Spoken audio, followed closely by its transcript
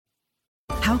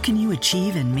How can you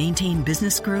achieve and maintain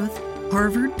business growth?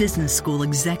 Harvard Business School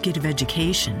Executive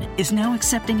Education is now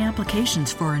accepting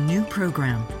applications for a new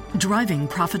program, Driving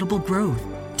Profitable Growth.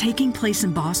 Taking place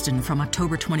in Boston from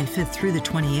October 25th through the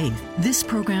 28th, this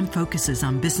program focuses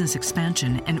on business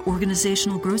expansion and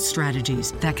organizational growth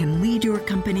strategies that can lead your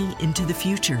company into the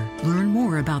future. Learn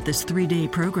more about this 3-day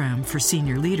program for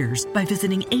senior leaders by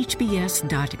visiting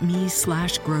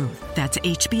hbs.me/growth. That's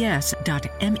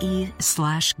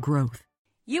hbs.me/growth.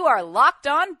 You are Locked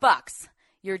On Bucks,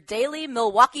 your daily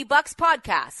Milwaukee Bucks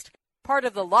podcast, part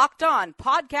of the Locked On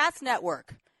Podcast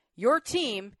Network, your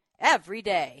team every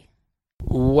day.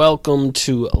 Welcome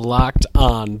to Locked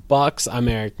On Bucks. I'm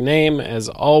Eric Name. As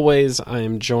always, I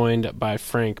am joined by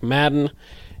Frank Madden.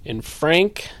 And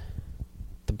Frank,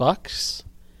 the Bucks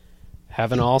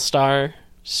have an all-star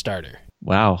starter.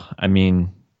 Wow. I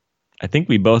mean, I think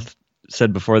we both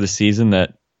said before the season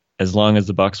that as long as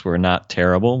the Bucks were not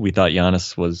terrible, we thought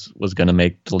Giannis was going to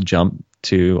make the jump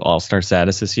to all-star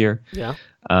status this year. Yeah.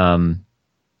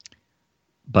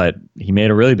 But he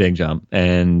made a really big jump,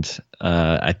 and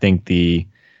I think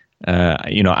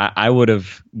I would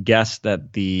have guessed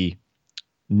that the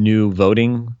new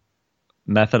voting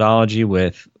methodology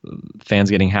with fans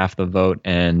getting half the vote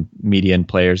and media and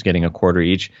players getting a quarter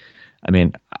each, I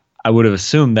mean, I would have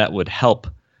assumed that would help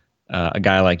a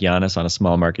guy like Giannis on a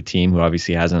small market team who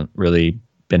obviously hasn't really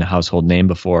been a household name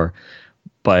before.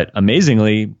 But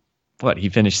amazingly, he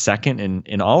finished second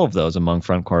in all of those among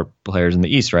front court players in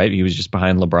the East, right? He was just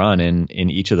behind LeBron in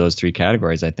each of those three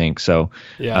categories, I think. So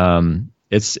yeah.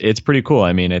 It's pretty cool.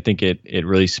 I mean, I think it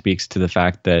really speaks to the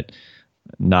fact that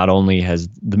not only has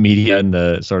the media and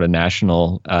the sort of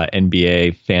national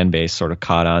NBA fan base sort of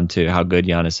caught on to how good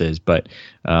Giannis is, but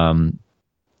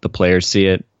the players see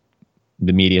it,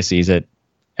 the media sees it,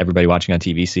 everybody watching on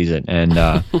TV sees it,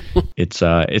 and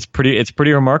it's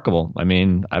pretty remarkable. I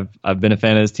mean, I've been a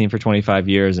fan of this team for 25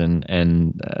 years, and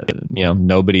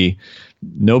nobody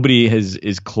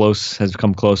has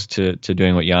come close to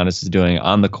doing what Giannis is doing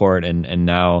on the court, and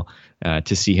now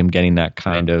to see him getting that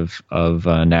kind of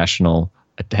national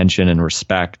attention and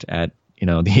respect at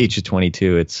the age of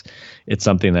 22, it's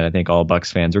something that I think all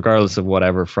Bucks fans, regardless of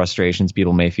whatever frustrations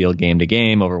people may feel game to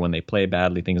game over when they play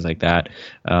badly, things like that.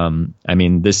 I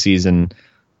mean, this season,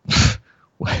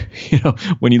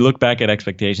 when you look back at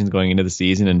expectations going into the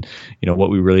season and,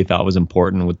 what we really thought was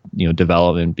important with,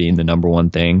 development being the number one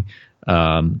thing.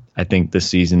 I think this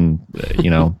season,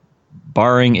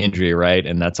 barring injury, right?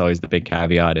 And that's always the big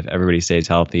caveat. If everybody stays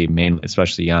healthy,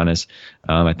 especially Giannis,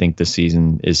 I think this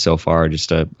season is so far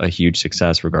just a huge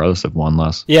success, regardless of one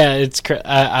loss. Yeah,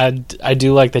 I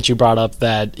do like that you brought up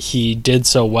that he did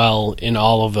so well in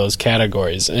all of those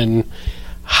categories, and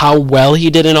how well he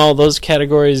did in all those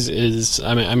categories is,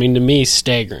 I mean, to me,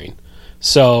 staggering.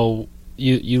 So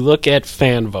you look at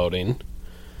fan voting.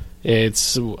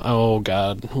 It's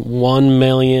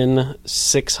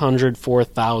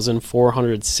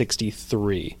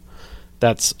 1,604,463.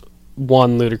 That's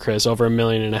one ludicrous, over 1.5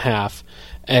 million.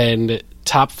 And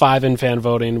top 5 in fan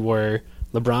voting were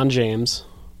LeBron James,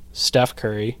 Steph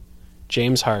Curry,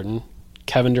 James Harden,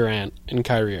 Kevin Durant, and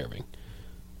Kyrie Irving.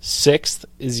 6th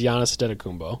is Giannis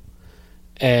Antetokounmpo.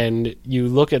 And you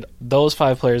look at those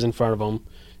 5 players in front of him,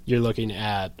 you're looking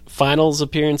at finals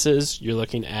appearances, you're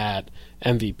looking at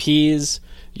MVPs,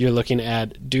 you're looking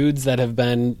at dudes that have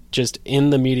been just in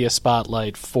the media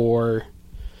spotlight for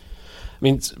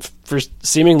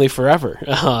seemingly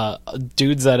forever.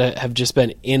 Dudes that have just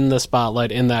been in the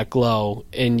spotlight, in that glow,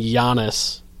 and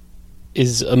Giannis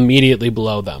is immediately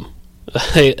below them.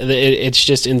 It's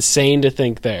just insane to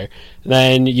think there.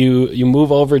 Then you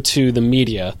move over to the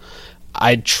media.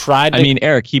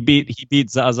 Eric, he beat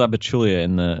Zaza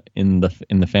Pachulia in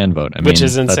the fan vote. Which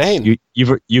is insane.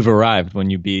 You've arrived when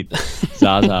you beat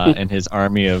Zaza and his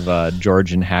army of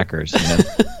Georgian hackers.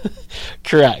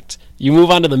 Correct. You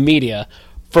move on to the media.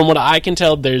 From what I can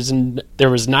tell, there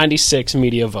was 96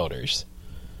 media voters.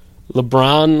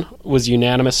 LeBron was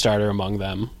unanimous starter among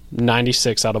them,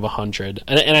 96 out of 100.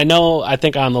 And I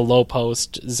think on the low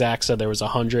post, Zach said there was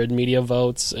 100 media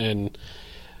votes, and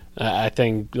I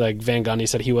think Van Gundy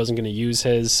said he wasn't going to use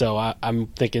his, so I'm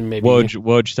thinking maybe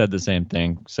Woj said the same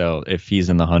thing. So if he's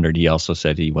in the 100, he also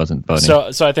said he wasn't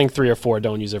voting. So I think 3 or 4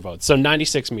 don't use their votes. So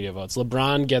 96 media votes.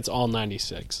 LeBron gets all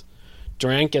 96.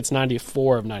 Durant gets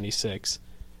 94 of 96.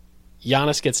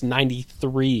 Giannis gets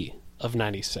 93 of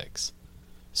 96.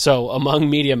 So among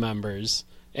media members,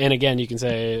 and again, you can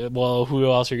say, well, who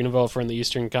else are you going to vote for in the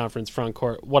Eastern Conference front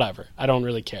court? Whatever. I don't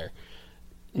really care.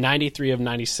 93 of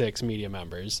 96 media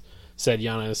members said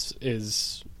Giannis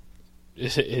is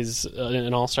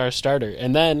an all-star starter.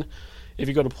 And then if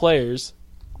you go to players,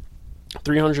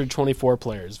 324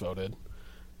 players voted.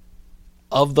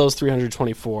 Of those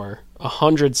 324,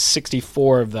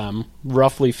 164 of them,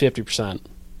 roughly 50%,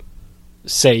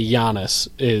 say Giannis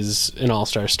is an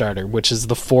all-star starter, which is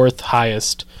the fourth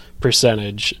highest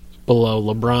percentage below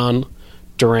LeBron,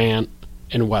 Durant,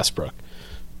 and Westbrook.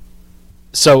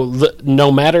 So no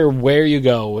matter where you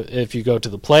go, if you go to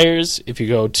the players, if you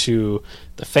go to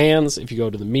the fans, if you go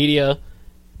to the media,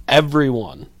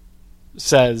 everyone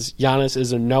says Giannis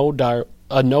is a no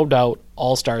doubt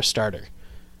all-star starter.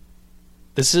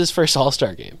 This is his first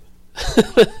all-star game.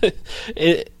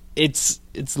 It's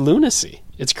lunacy.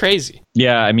 It's crazy.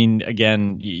 Yeah, I mean,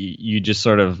 again, you just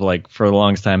sort of like, for the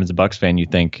longest time as a Bucks fan, you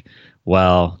think,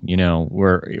 well,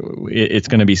 it's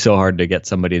going to be so hard to get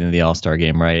somebody into the All-Star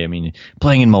game, right? I mean,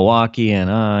 playing in Milwaukee and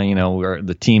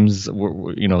the teams,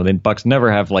 the Bucks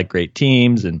never have like great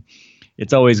teams, and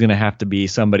it's always going to have to be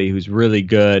somebody who's really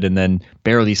good and then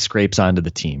barely scrapes onto the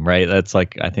team, right? That's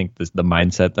like, I think the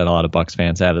mindset that a lot of Bucks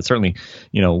fans have. It certainly,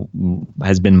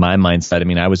 has been my mindset. I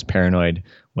mean, I was paranoid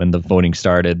when the voting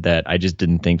started that I just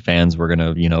didn't think fans were going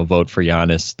to, vote for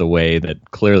Giannis the way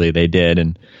that clearly they did.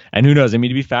 And who knows? I mean,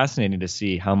 it'd be fascinating to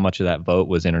see how much of that vote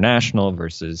was international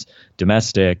versus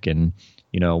domestic, and,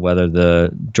 whether the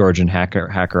Georgian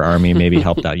hacker army maybe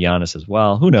helped out Giannis as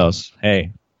well. Who knows?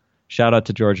 Hey, shout out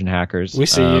to Georgian hackers. We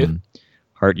see you.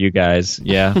 Heart you guys.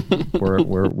 Yeah,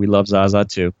 we love Zaza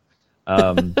too.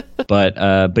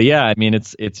 But yeah, I mean,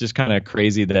 it's just kind of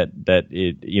crazy that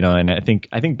it, and I think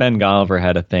Ben Golliver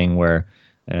had a thing where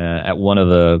at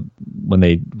when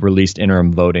they released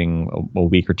interim voting a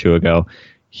week or two ago,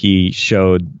 he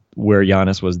showed where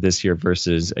Giannis was this year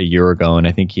versus a year ago, and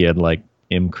I think he had like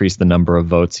increased the number of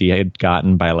votes he had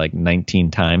gotten by like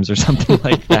 19 times or something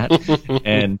like that.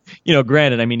 And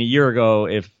granted, I mean, a year ago,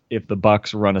 if the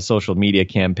Bucks run a social media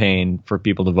campaign for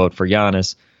people to vote for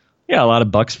Giannis, yeah, a lot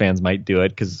of Bucks fans might do it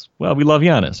because, well, we love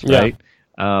Giannis, right?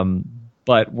 Yeah.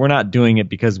 But we're not doing it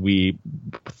because we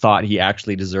thought he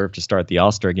actually deserved to start the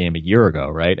All-Star game a year ago,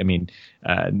 right? I mean,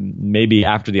 maybe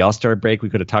after the All-Star break, we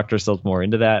could have talked ourselves more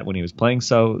into that when he was playing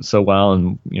so well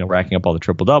and, racking up all the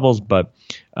triple doubles. But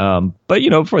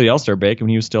before the All-Star break, I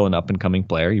mean, he was still an up-and-coming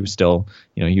player. He was still,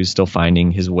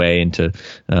 finding his way into,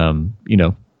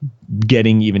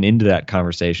 getting even into that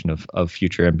conversation of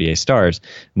future NBA stars.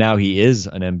 Now he is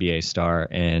an NBA star,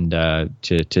 and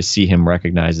to see him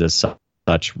recognized as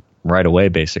such right away,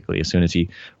 basically as soon as he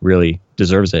really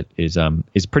deserves it, is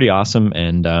pretty awesome.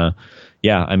 And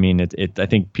yeah, I mean, I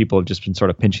think people have just been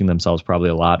sort of pinching themselves probably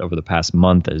a lot over the past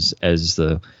month as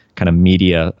the kind of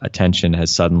media attention has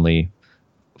suddenly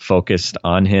focused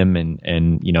on him,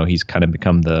 and he's kind of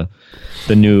become the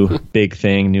new big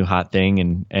thing, new hot thing,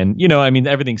 and I mean,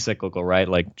 everything's cyclical, right?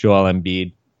 Like Joel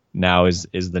Embiid now is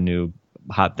the new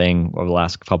hot thing over the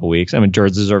last couple of weeks. I mean,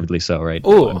 George deservedly so, right?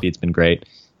 Ooh. Embiid's been great.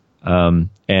 And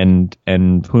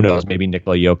who knows, maybe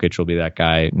Nikola Jokic will be that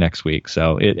guy next week.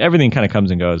 So everything kind of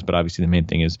comes and goes, but obviously the main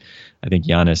thing is I think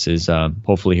Giannis is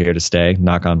hopefully here to stay,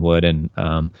 knock on wood, and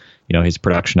his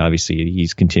production, obviously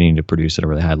he's continuing to produce at a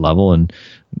really high level, and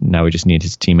now we just need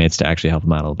his teammates to actually help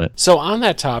him out a little bit. So on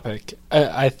that topic,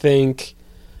 I think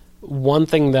one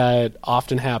thing that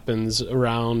often happens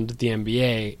around the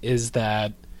NBA is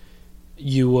that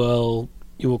you will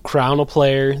crown a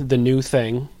player the new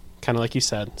thing, kind of like you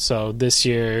said. So this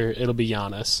year it'll be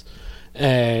Giannis,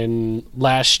 and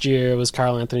last year it was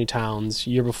Karl Anthony Towns,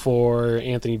 year before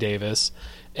Anthony Davis,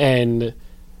 and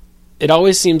it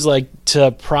always seems like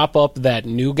to prop up that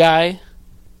new guy,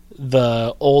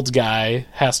 the old guy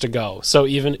has to go. So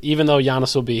even though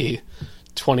Giannis will be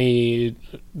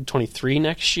 23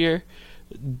 next year,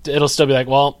 it'll still be like,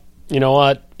 well, you know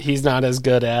what? He's not as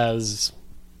good as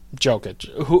Jokic,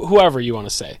 whoever you want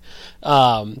to say.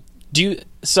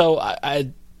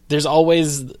 There's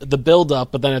always the build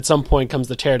up, but then at some point comes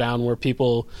the teardown where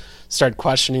people start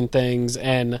questioning things,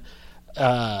 and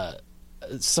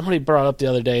somebody brought up the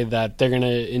other day that they're going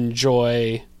to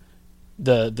enjoy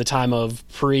the time of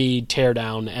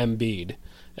pre-teardown Embiid,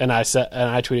 and I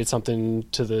tweeted something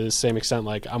to the same extent,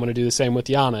 like, I'm going to do the same with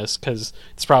Giannis because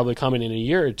it's probably coming in a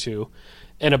year or two.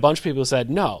 And a bunch of people said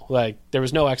no, like, there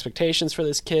was no expectations for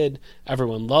this kid.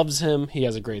 Everyone loves him. He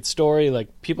has a great story.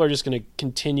 Like, people are just going to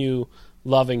continue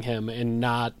loving him and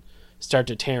not start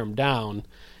to tear him down.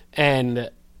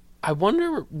 And I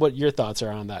wonder what your thoughts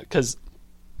are on that, because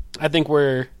I think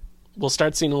we'll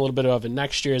start seeing a little bit of it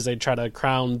next year as they try to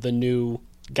crown the new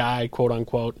guy, quote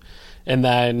unquote. And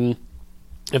then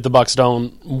if the Bucks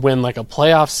don't win like a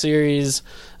playoff series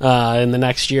in the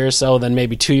next year or so, then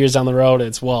maybe 2 years down the road,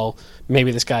 it's, well,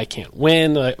 maybe this guy can't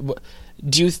win.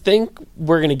 Do you think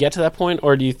we're going to get to that point,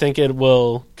 or do you think it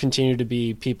will continue to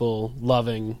be people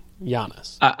loving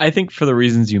Giannis? I think for the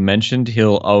reasons you mentioned,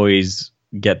 he'll always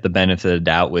get the benefit of the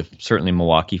doubt with certainly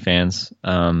Milwaukee fans.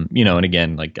 And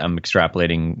again, like I'm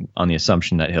extrapolating on the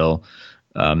assumption that he'll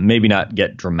maybe not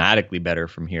get dramatically better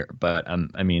from here, but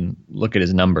look at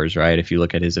his numbers, right? If you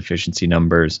look at his efficiency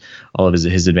numbers, all of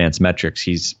his advanced metrics,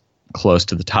 he's close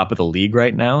to the top of the league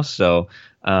right now. So,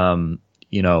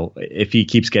 if he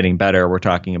keeps getting better, we're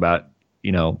talking about,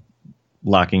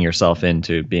 locking yourself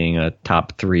into being a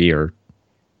top 3 or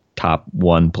top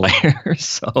 1 player.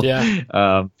 So,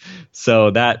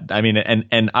 so that,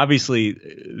 and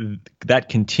obviously that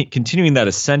continuing that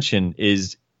ascension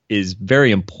is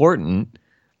very important.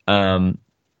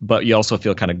 But you also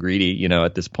feel kind of greedy,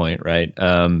 at this point, right?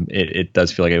 It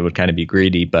does feel like it would kind of be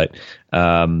greedy, but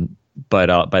by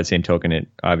the same token, it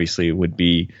obviously would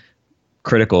be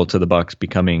critical to the Bucks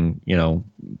becoming,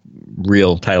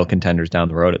 real title contenders down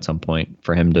the road at some point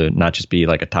for him to not just be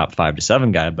like a top 5 to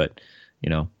 7 guy, but,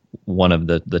 one of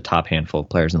the top handful of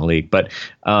players in the league. But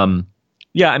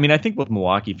I think with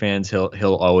Milwaukee fans,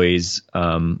 he'll always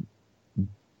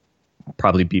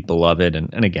probably be beloved.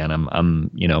 And again,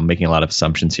 I'm making a lot of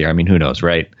assumptions here. Who knows,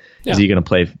 right? Yeah. Is he going to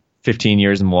play 15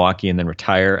 years in Milwaukee and then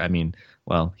retire?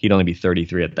 Well, he'd only be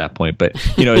 33 at that point, but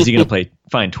is he going to play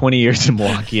 20 years in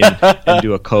Milwaukee and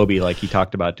do a Kobe like he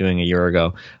talked about doing a year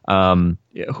ago?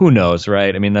 Who knows,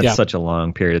 right? That's such a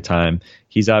long period of time.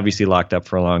 He's obviously locked up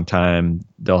for a long time.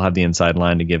 They'll have the inside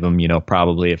line to give him,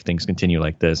 probably if things continue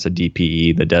like this, a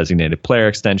DPE, the designated player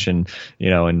extension,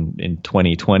 in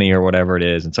 2020 or whatever it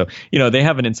is. And so, they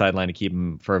have an inside line to keep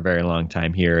him for a very long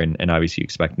time here. And obviously you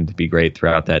expect him to be great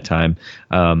throughout that time.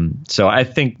 So I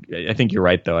think you're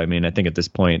right, though. I think at this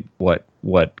point, what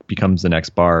becomes the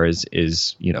next bar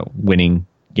is winning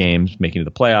games, making it to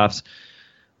the playoffs.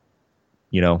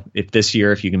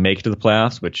 If you can make it to the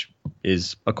playoffs, which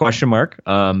is a question mark,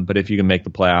 but if you can make the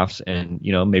playoffs and,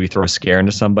 maybe throw a scare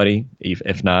into somebody,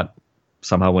 if not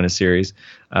somehow win a series,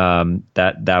 that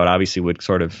would obviously would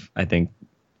sort of, I think,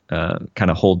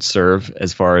 kind of hold serve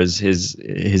as far as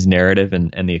his narrative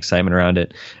and the excitement around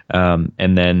it.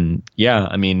 And then,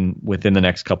 within the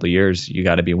next couple of years, you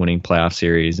got to be winning playoff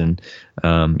series and,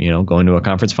 going to a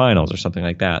conference finals or something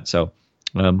like that. So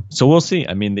we'll see.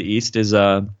 The East is,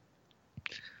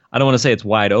 I don't want to say it's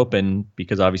wide open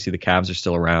because obviously the Cavs are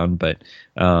still around, but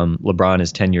LeBron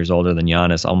is 10 years older than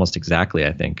Giannis, almost exactly,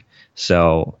 I think.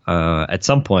 So at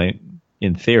some point,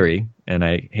 in theory, and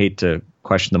I hate to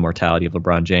question the mortality of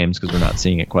LeBron James because we're not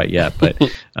seeing it quite yet, but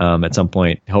at some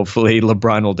point, hopefully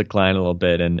LeBron will decline a little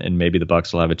bit and maybe the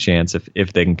Bucks will have a chance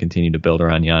if they can continue to build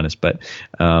around Giannis. But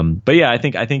yeah, I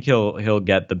think he'll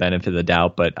get the benefit of the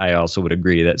doubt, but I also would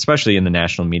agree that especially in the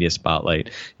national media spotlight,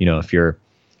 if you're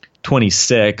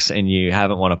 26 and you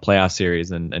haven't won a playoff series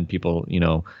and people,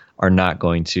 are not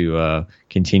going to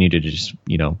continue to just,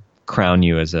 crown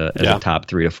you as a top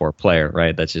 3 to 4 player,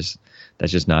 right? That's just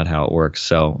not how it works.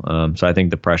 So I think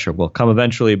the pressure will come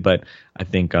eventually, but I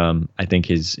think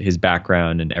his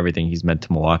background and everything he's meant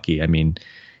to Milwaukee,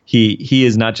 he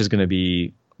is not just going to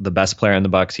be the best player on the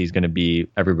Bucks. He's going to be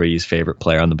everybody's favorite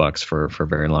player on the Bucks for a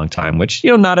very long time, which,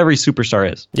 not every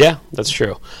superstar is. Yeah, that's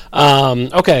true.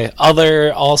 Okay.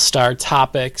 Other all-star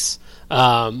topics.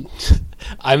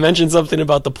 I mentioned something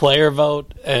about the player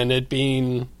vote and it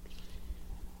being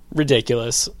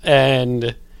ridiculous.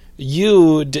 And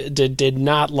you did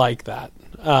not like that.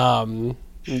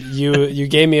 You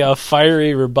gave me a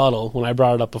fiery rebuttal when I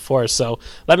brought it up before. So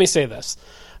let me say this.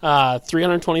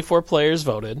 324 players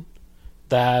voted.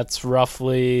 That's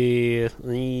roughly,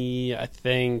 I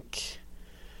think,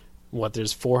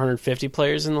 there's 450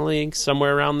 players in the league,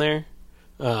 somewhere around there.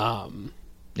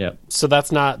 Yeah. So that's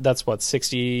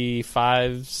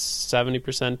 65,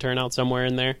 70% turnout, somewhere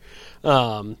in there.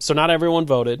 So not everyone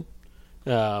voted.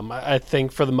 I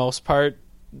think for the most part,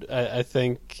 I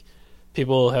think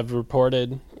people have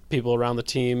reported, people around the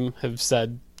team have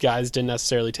said guys didn't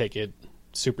necessarily take it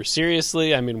super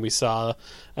seriously. We saw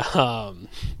Tony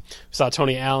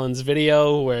Allen's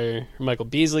video where Michael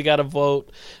Beasley got a vote.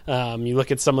 You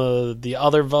look at some of the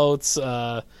other votes.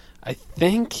 I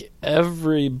think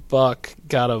every Buck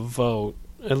got a vote,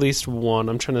 at least one.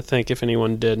 I'm trying to think if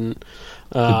anyone didn't.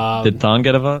 Did Thon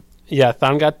get a vote? Yeah,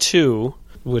 Thon got 2,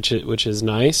 which is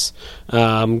nice.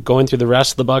 Going through the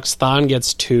rest of the Bucks, Thon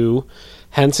gets 2,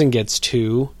 Henson gets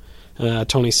 2,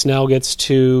 Tony Snell gets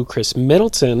 2, Chris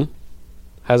Middleton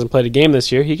hasn't played a game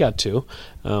this year. He got 2,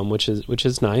 which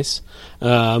is nice.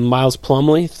 Miles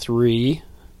Plumlee 3.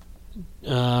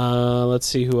 Let's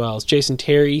see who else. Jason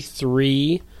Terry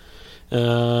 3.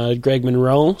 Greg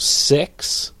Monroe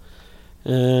 6.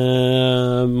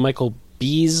 Michael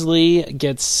Beasley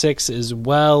gets 6 as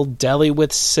well. Delhi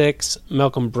with 6.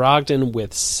 Malcolm Brogdon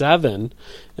with 7.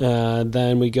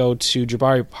 Then we go to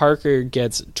Jabari Parker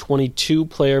gets 22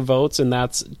 player votes, and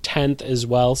that's 10th as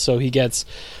well. So he gets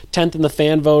 10th in the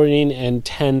fan voting and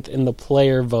 10th in the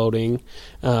player voting.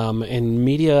 In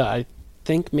media, I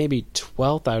think maybe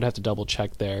 12th. I would have to double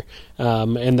check there.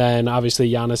 And then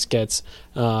obviously Giannis gets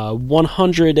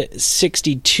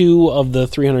 162 of the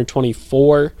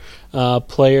 324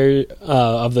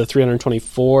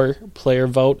 player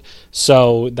vote.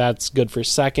 So that's good for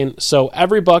second. So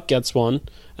every Buck gets one.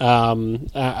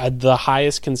 The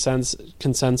highest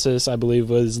consensus, I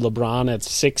believe, was LeBron at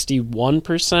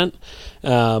 61%.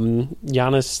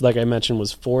 Giannis, like I mentioned,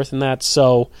 was 4th in that.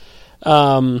 So,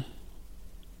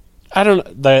 I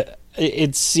don't know.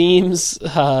 It seems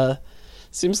a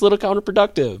little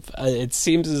counterproductive. It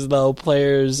seems as though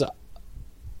players,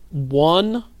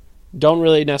 one, don't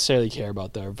really necessarily care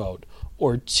about their vote,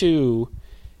 or two,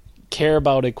 care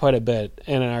about it quite a bit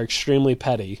and are extremely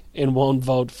petty and won't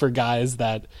vote for guys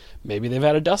that maybe they've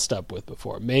had a dust-up with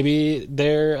before. Maybe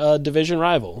they're a division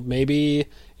rival. Maybe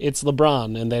it's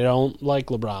LeBron and they don't like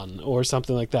LeBron or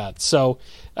something like that. So,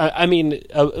 I mean,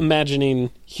 imagining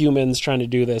humans trying to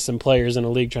do this and players in a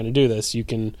league trying to do this, you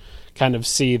can kind of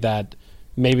see that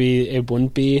maybe it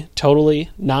wouldn't be totally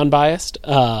non-biased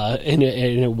and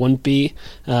it wouldn't be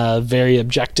very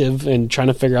objective in trying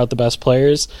to figure out the best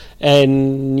players.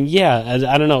 And yeah,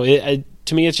 I don't know.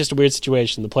 To me, it's just a weird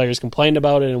situation. The players complained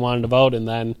about it and wanted to vote, and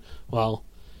then, well,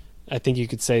 I think you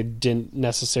could say didn't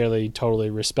necessarily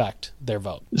totally respect their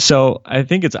vote. So I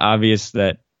think it's obvious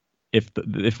that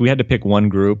if we had to pick one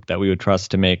group that we would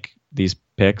trust to make these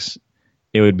picks,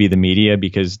 it would be the media,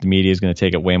 because the media is going to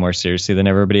take it way more seriously than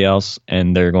everybody else,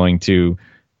 and they're going to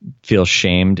feel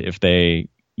shamed if they,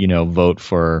 vote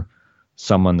for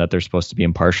someone that they're supposed to be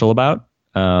impartial about.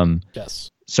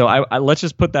 Yes. So I let's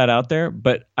just put that out there.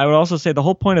 But I would also say the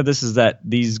whole point of this is that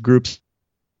these groups are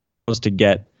supposed to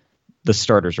get the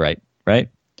starters right?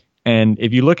 And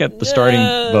if you look at the starting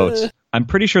votes, I'm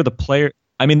pretty sure the player.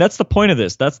 I mean, that's the point of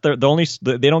this. That's the only.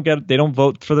 They don't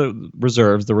vote for the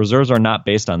reserves. The reserves are not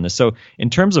based on this. So in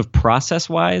terms of process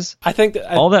wise, I think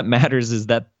all that matters is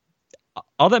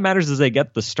they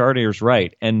get the starters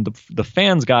right, and the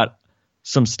fans got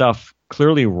some stuff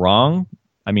clearly wrong.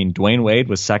 I mean, Dwayne Wade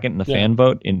was second in the fan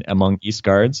vote among East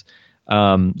guards.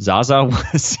 Zaza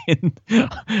was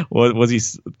was he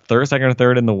second or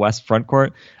third in the West front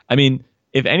court? I mean,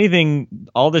 if anything,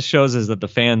 all this shows is that the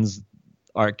fans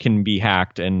can be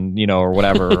hacked and or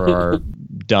whatever or are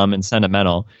dumb and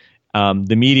sentimental.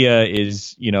 The media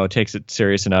is takes it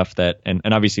serious enough that and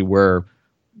obviously we're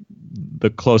the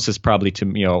closest probably to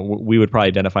we would probably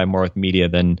identify more with media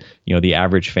than the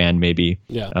average fan maybe,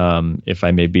 if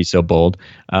I may be so bold.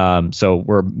 So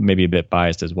we're maybe a bit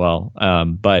biased as well.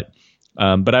 But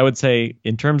I would say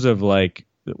in terms of like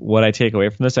what I take away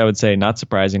from this, I would say not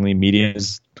surprisingly, media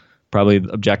is probably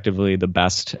objectively the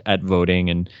best at voting,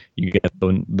 and you get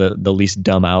the least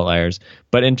dumb outliers.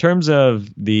 But in terms of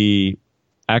the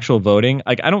actual voting,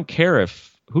 like who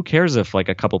cares if like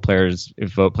a couple players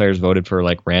voted for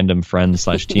like random friends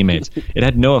 / teammates? It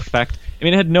had no effect. I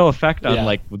mean, it had no effect on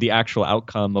like the actual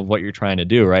outcome of what you're trying to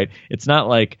do, right? It's not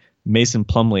like Mason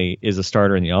Plumlee is a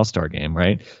starter in the All-Star game,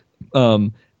 right?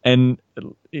 And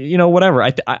whatever.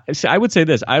 I would say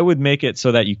this. I would make it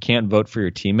so that you can't vote for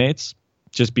your teammates,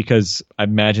 just because I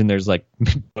imagine there's like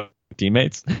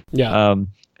teammates. Yeah.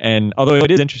 And although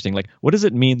it is interesting, like, what does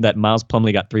it mean that Miles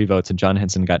Plumlee got 3 votes and John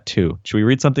Henson got 2? Should we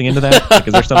read something into that? Like,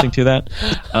 is there something to that?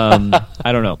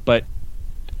 I don't know, but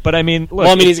I mean,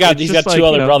 look, he's got 2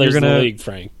 other brothers in the league,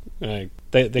 Frank. They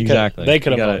could have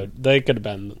voted. They could have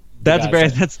been. That's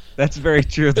very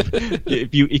true.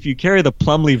 If you carry the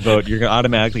Plumlee vote, you're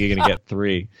automatically going to get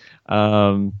 3.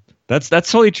 That's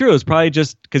totally true. It's probably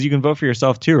just because you can vote for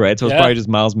yourself too, right? So it's probably just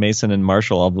Miles, Mason, and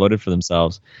Marshall all voted for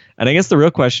themselves. And I guess the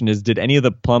real question is, did any of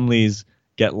the Plumlees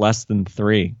get less than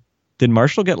 3? Did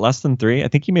Marshall get less than 3? I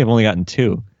think he may have only gotten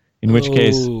 2. In which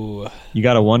case, you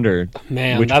got to wonder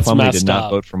which Plumlee did not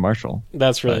vote for Marshall.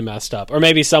 That's really messed up. Or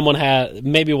maybe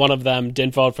maybe one of them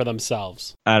didn't vote for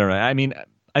themselves. I don't know. I mean,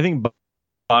 I think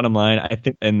bottom line,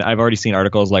 and I've already seen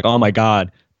articles like, oh my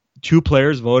God, 2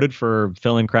 players voted for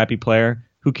fill-in crappy player.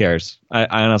 Who cares?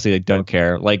 I honestly don't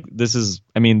care. Like, this is,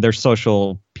 I mean, they're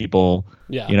social people.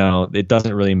 Yeah. It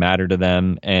doesn't really matter to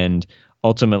them. And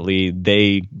ultimately,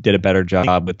 they did a better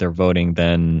job with their voting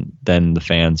than the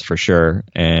fans for sure.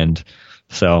 And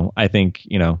so I think,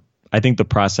 the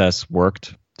process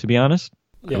worked, to be honest.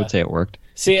 Yeah. I would say it worked.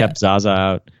 It kept Zaza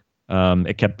out.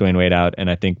 It kept Dwayne Wade out.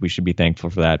 And I think we should be thankful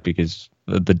for that, because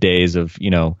the days of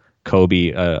Kobe,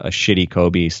 a shitty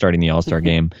Kobe starting the All-Star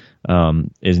game,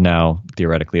 is now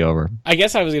theoretically over. I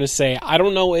guess I was going to say, I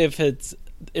don't know if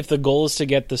the goal is to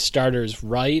get the starters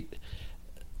right.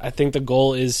 I think the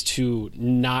goal is to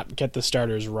not get the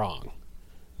starters wrong.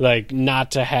 Like,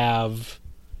 not to have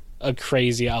a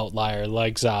crazy outlier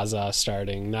like Zaza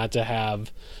starting, not to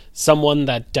have someone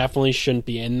that definitely shouldn't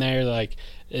be in there. Like,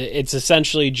 it's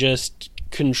essentially just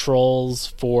controls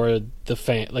for the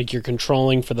fan. Like, you're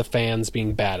controlling for the fans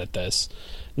being bad at this,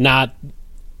 not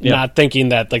thinking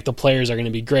that like the players are going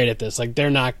to be great at this. Like, they're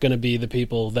not going to be the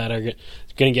people that are going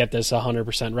to get this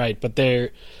 100% right, but they're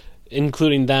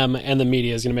including them, and the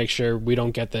media is going to make sure we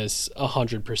don't get this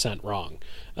 100% wrong.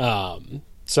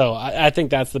 So I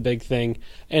think that's the big thing.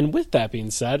 And with that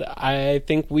being said, I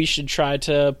think we should try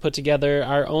to put together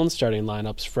our own starting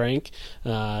lineups, Frank.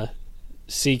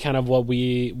 See kind of what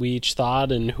we each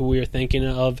thought and who we were thinking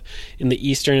of in the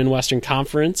Eastern and Western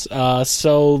Conference.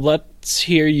 So let's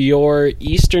hear your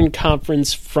Eastern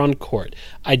Conference front court.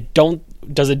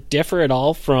 Does it differ at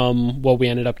all from what we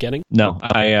ended up getting? No,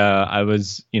 I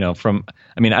was, I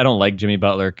don't like Jimmy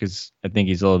Butler because I think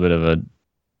he's a little bit of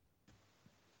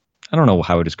I don't know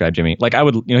how I would describe Jimmy. Like, I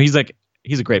would, he's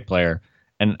a great player.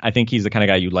 And I think he's the kind of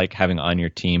guy you like having on your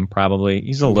team. Probably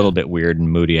he's a little bit weird and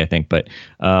moody, I think. But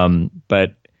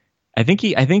I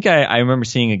think I remember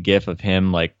seeing a GIF of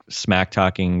him like smack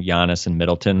talking Giannis and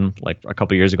Middleton like a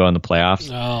couple years ago in the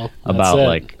plaplayoffs. About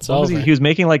like he was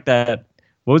making like that.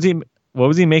 What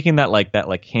was he making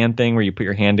that hand thing where you put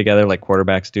your hand together like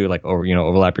quarterbacks do, like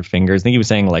overlap your fingers? I think he was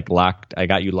saying like I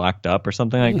got you locked up or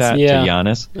something like that to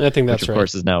Giannis. I think that's which right. Of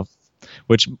course is now,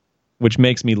 which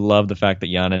makes me love the fact that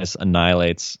Giannis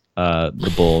annihilates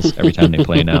the Bulls every time they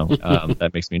play now.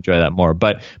 That makes me enjoy that more.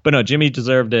 But no, Jimmy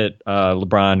deserved it.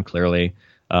 LeBron clearly.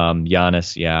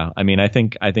 Giannis, yeah. I mean, I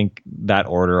think that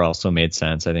order also made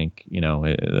sense. I think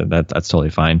that's totally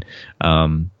fine.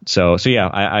 So yeah,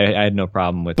 I had no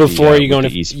problem with before you go into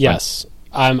East. Yes,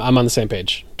 I'm on the same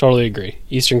page. Totally agree.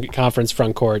 Eastern Conference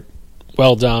front court,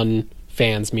 well done,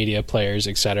 fans, media, players,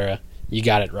 etc. You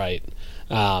got it right.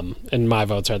 And my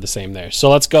votes are the same there. So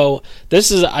let's go.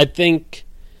 This is, I think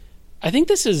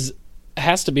this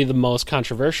has to be the most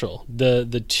controversial.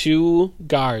 The two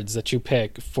guards that you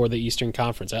pick for the Eastern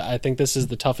Conference. I think this is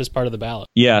the toughest part of the ballot.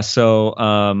 Yeah. So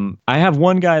I have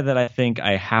one guy that I think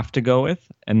I have to go with,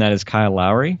 and that is Kyle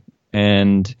Lowry.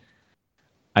 And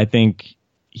I think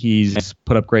he's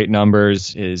put up great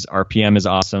numbers. His RPM is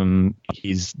awesome.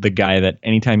 He's the guy that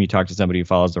anytime you talk to somebody who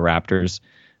follows the Raptors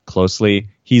closely,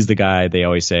 he's the guy they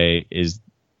always say is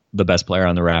the best player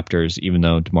on the Raptors, even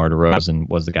though DeMar DeRozan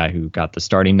was the guy who got the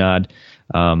starting nod.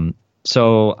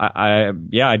 So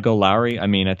I'd go Lowry. I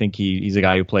mean, I think he's a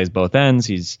guy who plays both ends.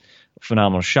 He's a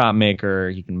phenomenal shot maker.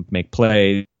 He can make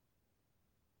plays,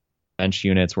 bench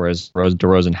units, whereas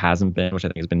DeRozan hasn't been, which I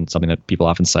think has been something that people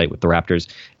often cite with the Raptors.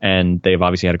 And they've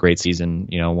obviously had a great season,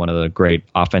 one of the great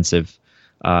offensive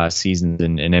seasons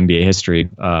in NBA history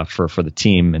for the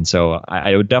team. And so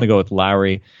I would definitely go with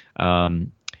Lowry.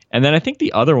 And then I think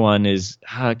the other one is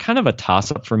kind of a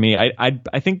toss-up for me.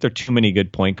 I think there are too many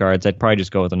good point guards. I'd probably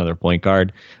just go with another point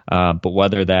guard. But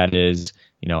whether that is,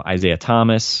 Isaiah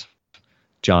Thomas,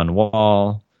 John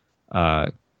Wall,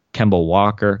 Kemba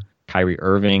Walker, Kyrie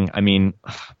Irving. I mean,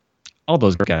 all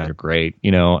those guys are great.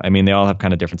 I mean, they all have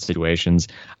kind of different situations.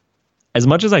 As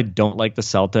much as I don't like the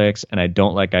Celtics and I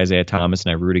don't like Isaiah Thomas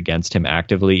and I root against him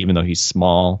actively, even though he's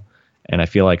small, and I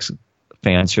feel like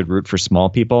fans should root for small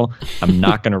people, I'm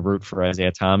not going to root for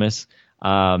Isaiah Thomas.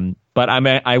 But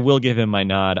I will give him my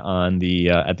nod on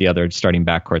at the other starting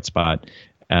backcourt spot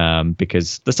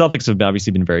because the Celtics have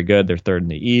obviously been very good. They're third in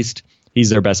the East. He's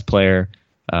their best player.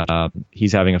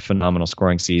 He's having a phenomenal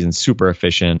scoring season, super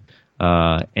efficient.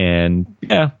 And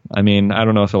yeah, I mean, I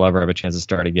don't know if he'll ever have a chance to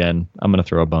start again. I'm going to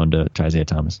throw a bone to Isaiah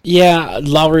Thomas. Yeah,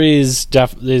 Lowry is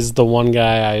the one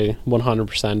guy I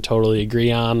 100% totally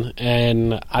agree on.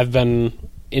 And I've been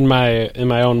in my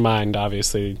own mind,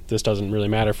 obviously this doesn't really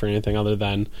matter for anything other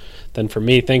than for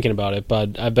me thinking about it,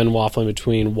 but I've been waffling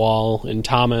between Wall and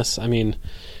Thomas. I mean,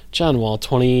 John Wall,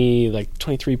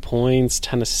 23 points,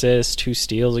 10 assists, 2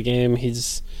 steals a game.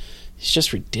 He's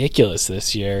just ridiculous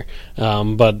this year.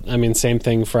 But, I mean, same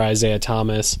thing for Isaiah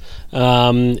Thomas.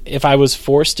 If I was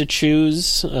forced to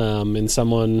choose, and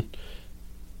someone,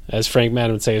 as Frank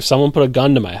Madden would say, if someone put a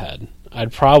gun to my head,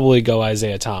 I'd probably go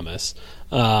Isaiah Thomas.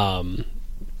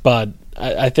 But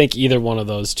I think either one of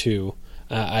those two,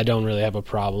 I don't really have a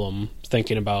problem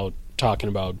talking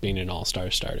about being an all-star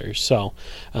starter. So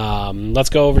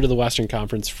let's go over to the Western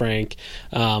Conference, Frank.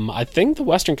 I think the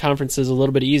Western Conference is a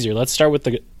little bit easier. Let's start with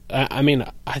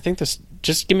I think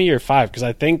just give me your 5, because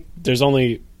I think there's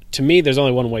only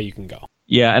one way you can go.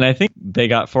 Yeah, and I think they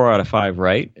got 4 out of 5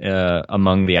 right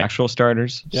among the actual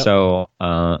starters. Yep. So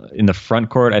in the front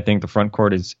court, I think the front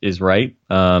court is right.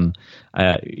 Kawhi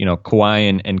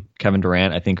and Kevin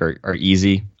Durant, I think are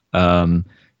easy.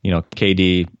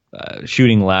 KD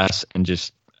shooting less and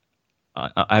just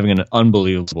having an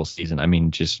unbelievable season. I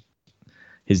mean, just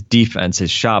his defense, his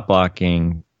shot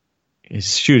blocking,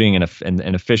 his shooting and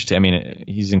efficiency. I mean,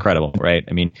 he's incredible, right?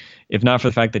 I mean, if not for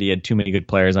the fact that he had too many good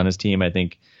players on his team, I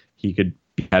think he could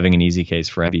be having an easy case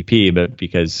for MVP. But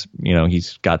because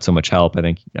he's got so much help, I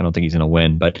don't think he's going to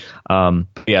win. But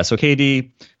yeah, so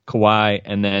KD, Kawhi,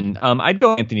 and then I'd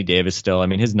go Anthony Davis still. I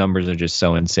mean, his numbers are just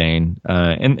so insane.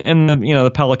 And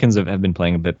the Pelicans have been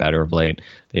playing a bit better of late.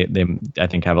 They I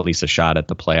think have at least a shot at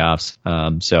the playoffs.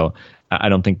 So I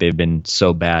don't think they've been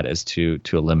so bad as to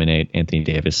eliminate Anthony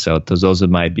Davis. So those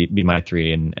would be my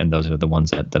 3, and those are the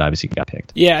ones that obviously got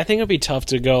picked. Yeah, I think it'd be tough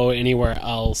to go anywhere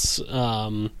else.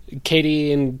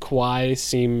 KD and Kawhi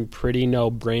seem pretty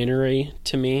no-brainery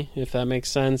to me, if that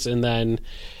makes sense. And then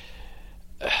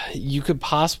you could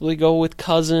possibly go with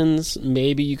Cousins.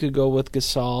 Maybe you could go with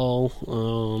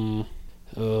Gasol.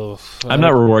 I'm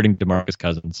not rewarding DeMarcus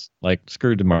Cousins. Like,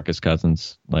 screw DeMarcus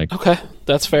Cousins. Like, okay,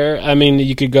 that's fair. I mean,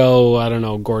 you could go, I don't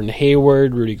know, Gordon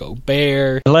Hayward, Rudy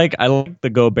Gobert. I like the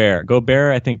Gobert.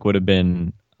 Gobert, I think, would have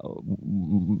been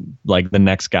like the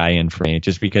next guy in for me,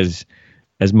 just because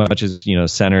as much as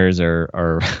centers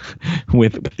are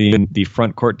with the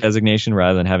front court designation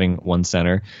rather than having one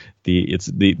center, the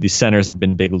centers have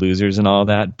been big losers and all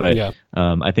that. But yeah.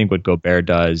 I think what Gobert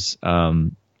does.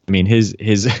 I mean, his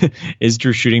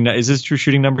true shooting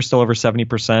number still over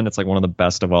 70%. It's like one of the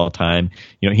best of all time.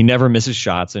 He never misses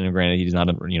shots, and granted, he's not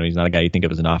a guy you think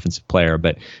of as an offensive player,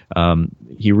 but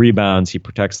he rebounds, he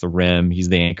protects the rim, he's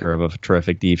the anchor of a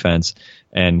terrific defense,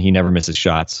 and he never misses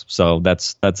shots. So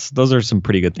those are some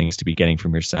pretty good things to be getting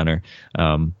from your center.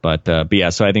 But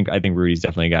yeah, so I think Rudy's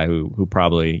definitely a guy who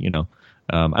probably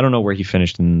I don't know where he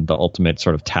finished in the ultimate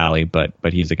sort of tally, but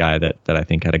he's a guy that I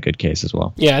think had a good case as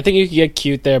well. Yeah, I think you could get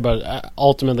cute there, but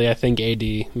ultimately I think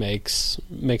AD makes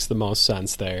the most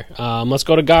sense there. Let's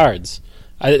go to guards.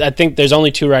 I think there's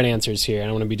only 2 right answers here, and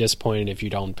I'm going to be disappointed if you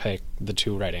don't pick the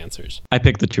 2 right answers. I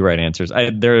picked the 2 right answers.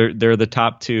 They're the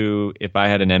top 2. If I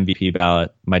had an MVP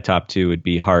ballot, my top 2 would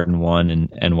be Harden 1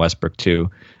 and Westbrook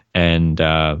 2. And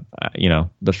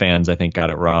the fans, I think, got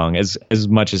it wrong. As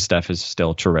much as Steph is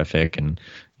still terrific, and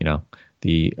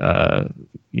the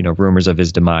rumors of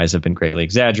his demise have been greatly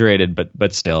exaggerated,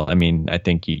 but still, I mean, I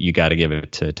think you got to give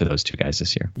it to those 2 guys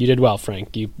this year. You did well,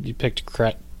 Frank. You picked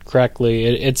correctly.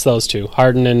 It's those 2,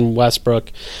 Harden and Westbrook.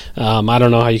 I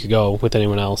don't know how you could go with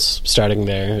anyone else starting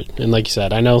there. And like you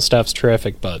said, I know Steph's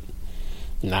terrific, but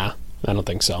nah. I don't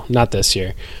think so. Not this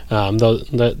year.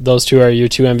 Those 2 are your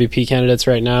 2 MVP candidates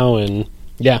right now, and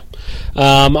yeah.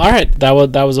 All right, that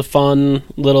was a fun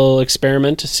little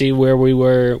experiment to see where we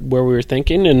were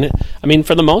thinking, and I mean,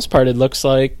 for the most part, it looks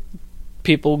like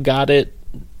people got it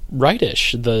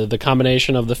rightish. The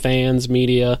combination of the fans,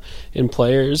 media, and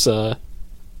players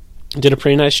did a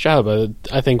pretty nice job.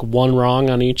 I think 1 wrong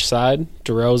on each side,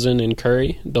 DeRozan and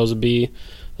Curry. Those would be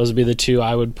the 2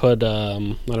 I would put.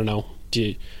 I don't know.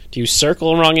 Do you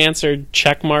circle a wrong answer,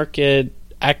 check mark it,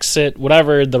 exit,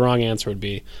 whatever the wrong answer would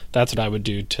be? That's what I would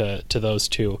do to those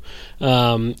 2.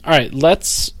 All right,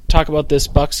 let's talk about this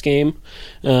Bucks game.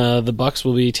 The Bucks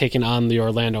will be taking on the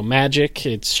Orlando Magic.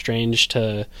 It's strange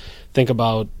to think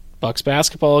about Bucks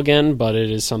basketball again, but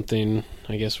it is something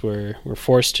I guess we're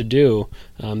forced to do.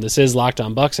 This is Locked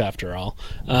On Bucks after all.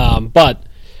 But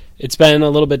it's been a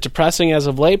little bit depressing as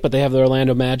of late, but they have the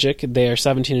Orlando Magic. They are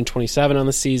 17-27 on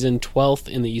the season, 12th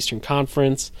in the Eastern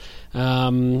Conference.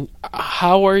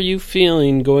 How are you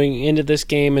feeling going into this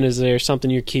game, and is there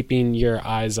something you're keeping your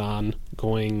eyes on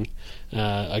going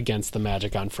against the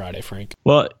Magic on Friday, Frank?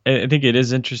 Well, I think it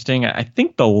is interesting. I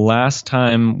think the last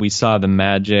time we saw the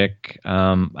Magic,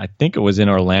 I think it was in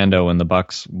Orlando when the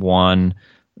Bucks won,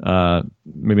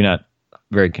 maybe not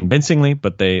very convincingly,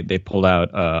 but they pulled out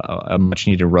a much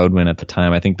needed road win at the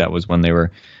time. I think that was when they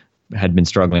had been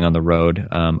struggling on the road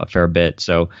a fair bit.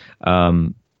 So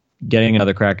getting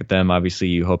another crack at them, obviously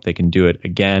you hope they can do it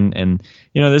again. And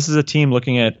this is a team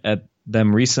looking at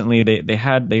them recently. They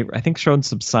I think showed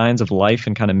some signs of life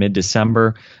in kind of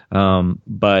mid-December.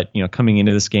 But coming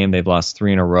into this game, they've lost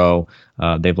 3 in a row.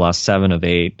 They've lost 7 of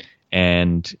 8.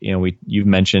 And you've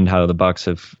mentioned how the Bucks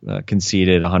have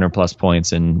conceded 100+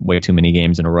 points in way too many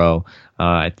games in a row.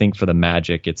 I think for the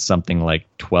Magic, it's something like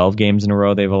 12 games in a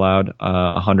row they've allowed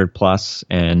 100+,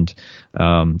 and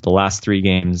the last 3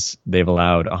 games they've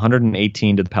allowed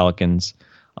 118 to the Pelicans,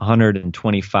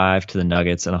 125 to the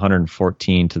Nuggets, and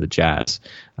 114 to the Jazz.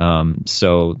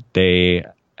 So they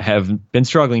have been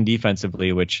struggling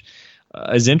defensively, which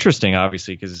is interesting,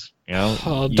 obviously, because you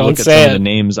look at some of the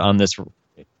names on this.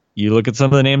 You look at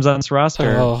some of the names on this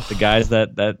roster, the guys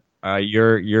that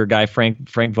your guy Frank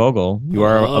Vogel. You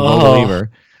are a Vogel believer.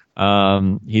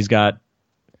 He's got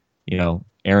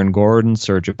Aaron Gordon,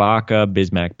 Serge Ibaka,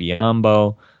 Bismack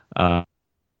Biyombo.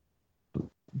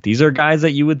 These are guys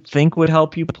that you would think would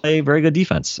help you play very good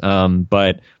defense.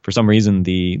 But for some reason,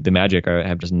 the Magic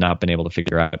have just not been able to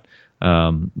figure out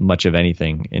much of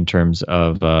anything in terms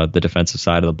of the defensive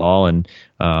side of the ball. And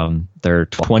they're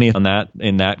 20th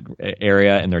in that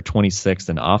area, and they're 26th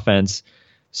in offense.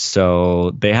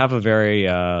 So they have a very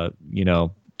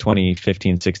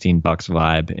 2015-16 Bucks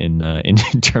vibe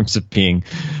in terms of being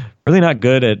really not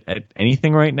good at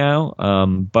anything right now.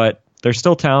 But they're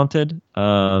still talented.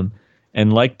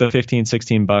 And like the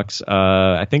 15-16 Bucks,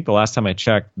 I think the last time I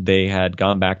checked, they had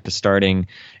gone back to starting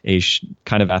a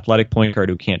kind of athletic point guard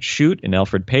who can't shoot in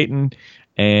Elfrid Payton,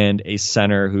 and a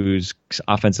center who's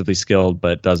offensively skilled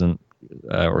but doesn't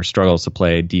or struggles to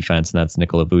play defense, and that's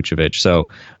Nikola Vucevic.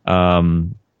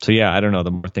 So yeah, I don't know.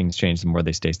 The more things change, the more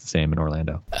they stay the same in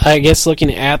Orlando. I guess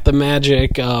looking at the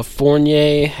Magic,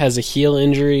 Fournier has a heel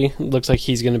injury. Looks like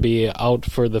he's going to be out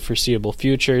for the foreseeable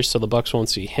future, so the Bucks won't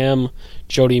see him.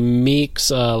 Jody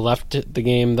Meeks left the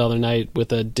game the other night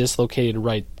with a dislocated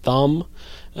right thumb.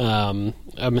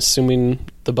 I'm assuming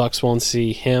the Bucks won't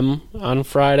see him on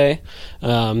Friday.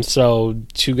 So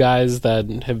two guys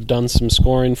that have done some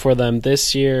scoring for them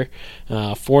this year.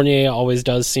 Fournier always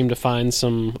does seem to find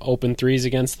some open threes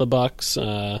against the Bucks.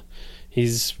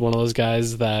 He's one of those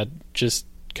guys that just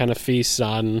kind of feasts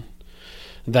on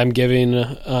them giving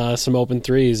some open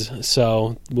threes.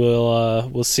 So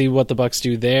we'll see what the Bucks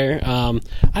do there.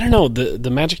 I don't know. The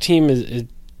Magic team is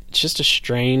just a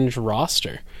strange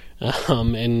roster.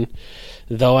 And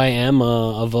though I am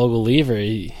a Vogel believer,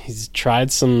 he's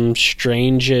tried some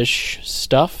strange-ish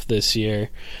stuff this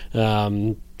year.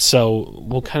 So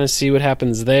we'll kind of see what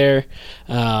happens there.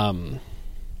 I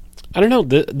don't know.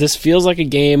 This feels like a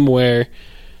game where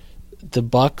the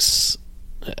Bucks.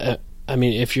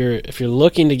 If you're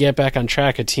looking to get back on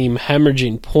track, a team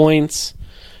hemorrhaging points,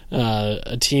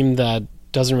 a team that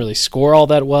doesn't really score all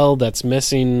that well, that's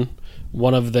missing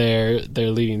one of their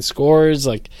leading scorers,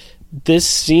 like this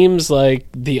seems like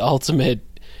the ultimate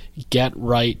get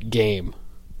right game.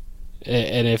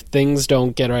 And if things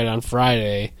don't get right on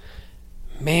Friday,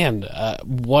 man,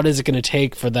 what is it going to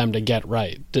take for them to get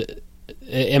right?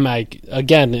 Am I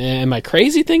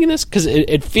crazy thinking this? Because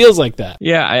it feels like that.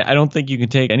 Yeah, I don't think you can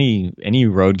take any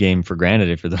road game for granted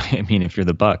if you're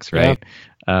the Bucks, right?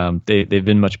 Yeah. They've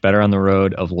been much better on the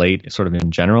road of late, sort of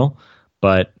in general,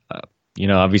 but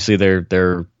obviously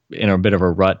they're in a bit of a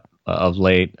rut of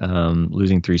late,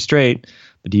 losing 3 straight.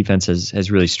 The defense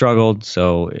has really struggled.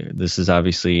 So this is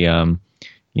obviously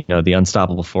the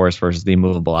unstoppable force versus the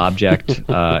immovable object,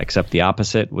 except the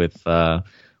opposite with the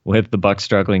Bucks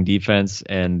struggling defense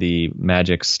and the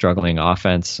Magic's struggling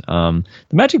offense. The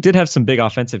Magic did have some big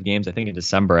offensive games. I think in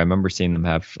December, I remember seeing them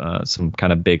have some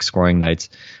kind of big scoring nights.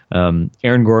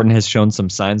 Aaron Gordon has shown some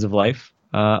signs of life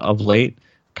of late,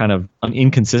 kind of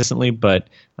inconsistently, but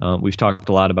we've talked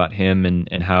a lot about him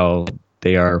and how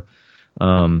they are,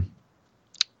 kind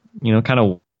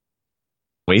of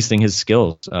wasting his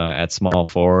skills at small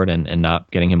forward and not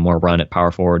getting him more run at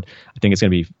power forward. I think it's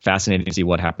going to be fascinating to see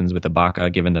what happens with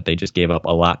Ibaka, given that they just gave up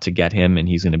a lot to get him, and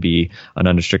he's going to be an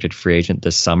unrestricted free agent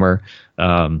this summer.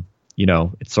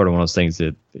 It's sort of one of those things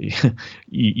that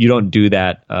you don't do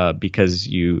that because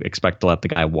you expect to let the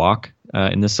guy walk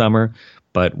in the summer.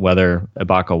 But whether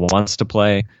Ibaka wants to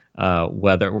play,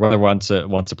 whether wants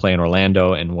to play in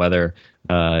Orlando, and whether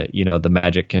the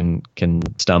Magic can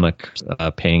stomach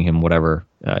paying him whatever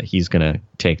he's going to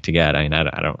take to get. I mean, I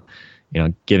don't,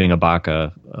 giving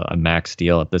Ibaka a max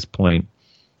deal at this point,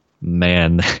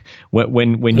 man.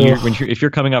 If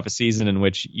you're coming off a season in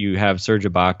which you have Serge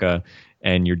Ibaka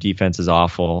and your defense is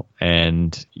awful,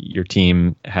 and your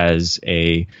team has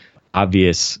a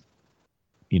obvious,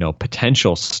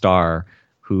 potential star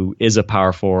who is a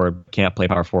power forward, can't play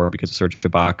power forward because of Serge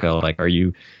Ibaka, like, are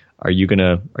you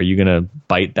gonna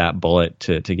bite that bullet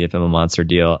to give him a monster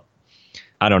deal?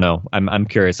 I don't know. I'm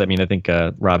curious. I mean, I think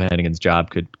Rob Hennigan's job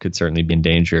could certainly be in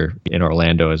danger in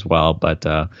Orlando as well, but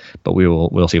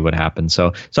we'll see what happens.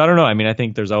 So I don't know. I mean, I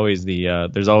think there's always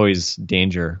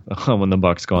danger when the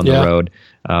Bucks go on the road.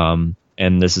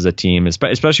 And this is a team,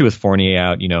 especially with Fournier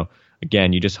out,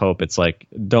 again, you just hope it's like,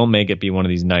 don't make it be one of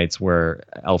these nights where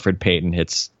Elfrid Payton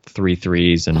hits 3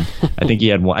 threes. And I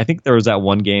think there was that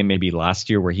one game maybe last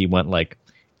year where he went like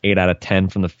 8 out of 10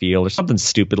 from the field or something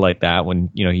stupid like that when,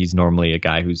 he's normally a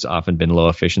guy who's often been low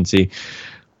efficiency.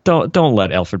 Don't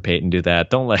let Elfrid Payton do that.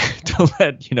 Don't let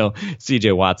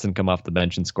CJ Watson come off the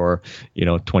bench and score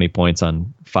 20 points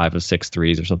on 5 of 6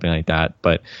 threes or something like that.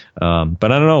 But I don't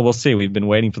know. We'll see. We've been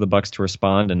waiting for the Bucks to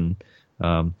respond, and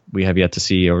we have yet to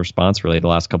see a response really the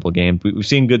last couple of games. We've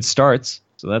seen good starts,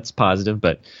 so that's positive.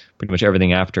 But pretty much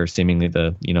everything after seemingly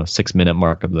the 6-minute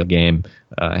mark of the game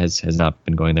has not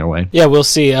been going their way. Yeah, we'll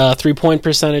see. 3-point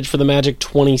percentage for the Magic,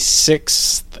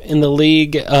 26th in the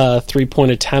league.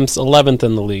 3-point attempts, 11th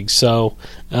in the league. So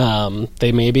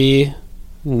they may be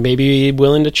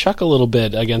willing to chuck a little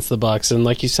bit against the Bucks. And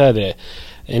like you said,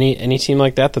 any team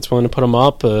like that's willing to put them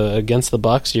up against the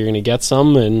Bucks, you're going to get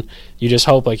some. And you just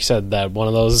hope, like you said, that one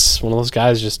of those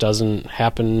guys just doesn't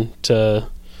happen to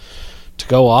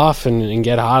go off and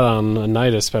get hot on a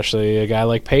night, especially a guy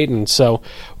like Payton. So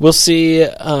we'll see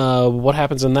what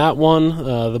happens in that one.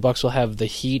 The Bucks will have the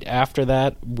Heat after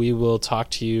that. We will talk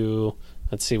to you.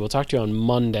 We'll talk to you on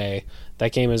Monday.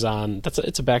 That game is on.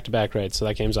 It's a back-to-back, right? So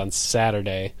that game's on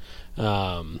Saturday.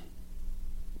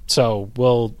 So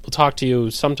we'll talk to you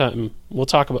sometime. We'll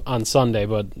talk on Sunday,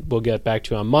 but we'll get back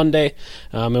to you on Monday,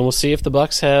 and we'll see if the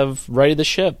Bucks have righted the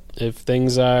ship. If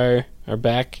things are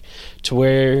back to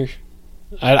where.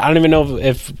 I don't even know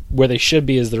if where they should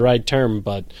be is the right term,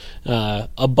 but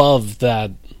above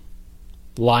that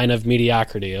line of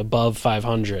mediocrity, above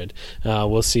 500.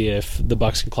 We'll see if the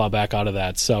Bucks can claw back out of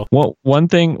that. So, well, one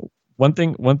thing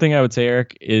I would say,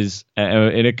 Eric, is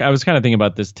I was kind of thinking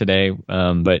about this today,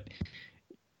 but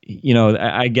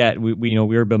I get we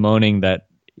were bemoaning that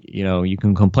you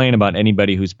can complain about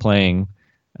anybody who's playing.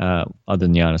 Other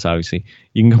than Giannis, obviously,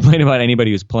 you can complain about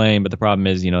anybody who's playing, but the problem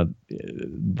is,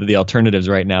 the alternatives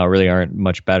right now really aren't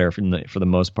much better for the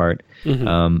most part.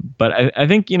 Mm-hmm. But I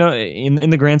think, in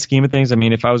the grand scheme of things, I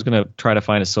mean, if I was going to try to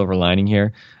find a silver lining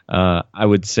here, I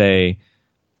would say,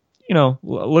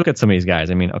 look at some of these guys.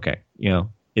 I mean, okay,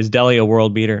 is Delly a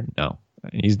world beater? No,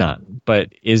 he's not.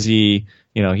 But is he?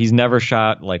 He's never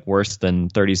shot like worse than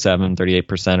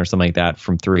 37-38% or something like that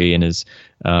from three in his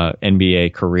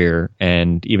NBA career.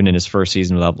 And even in his first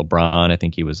season without LeBron, I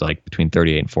think he was like between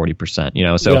 38 and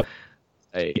 40%, so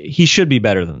he should be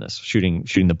better than this shooting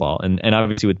the ball. And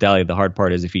obviously with Delly, the hard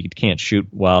part is if he can't shoot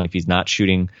well, if he's not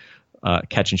shooting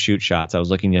catch and shoot shots. I was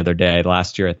looking the other day.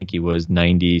 Last year, I think he was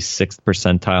 96th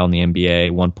percentile in the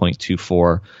NBA,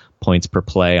 1.24 points per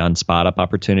play on spot up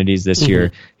opportunities. This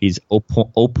year he's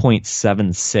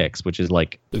 0.76, which is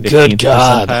like 15th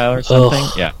percentile or something.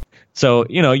 Yeah. So,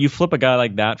 you flip a guy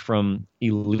like that from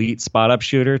elite spot up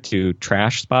shooter to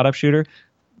trash spot up shooter,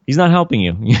 he's not helping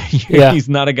you. He's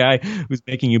not a guy who's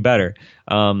making you better.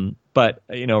 But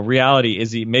reality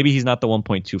is maybe he's not the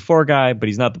 1.24 guy, but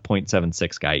he's not the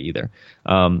 0.76 guy either.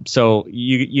 So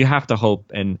you have to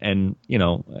hope and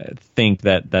think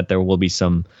that there will be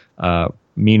some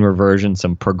mean reversion,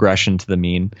 some progression to the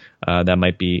mean that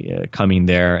might be coming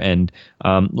there. And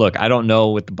look, I don't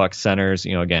know with the Bucks centers.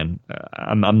 Again,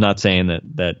 I'm not saying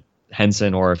that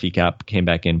Henson or if he came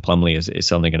back in, Plumlee is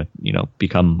suddenly going to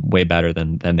become way better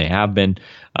than they have been.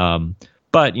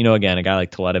 But again, a guy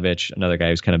like Teletovic, another guy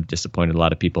who's kind of disappointed a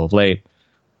lot of people of late.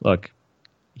 Look,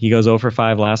 he goes 0 for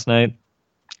 5 last night.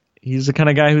 He's the kind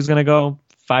of guy who's going to go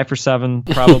 5 for 7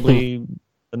 probably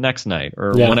the next night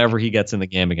or whenever he gets in the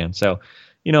game again. So,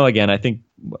 again, I think,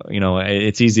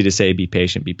 it's easy to say be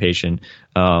patient.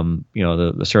 Certainly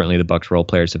the Bucks role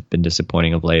players have been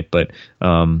disappointing of late, but,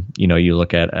 you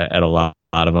look at a lot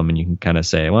of them and you can kind of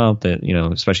say, well,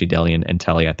 especially Delly and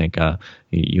Telly, I think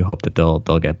you hope that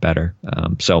they'll get better.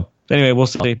 So anyway, we'll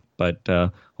see, but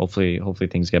hopefully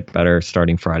things get better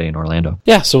starting Friday in Orlando.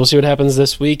 Yeah, so we'll see what happens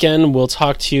this weekend. We'll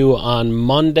talk to you on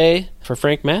Monday. For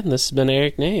Frank Madden, this has been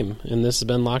Eric Name, and this has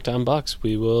been Locked On Bucks.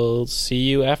 We will see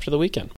you after the weekend.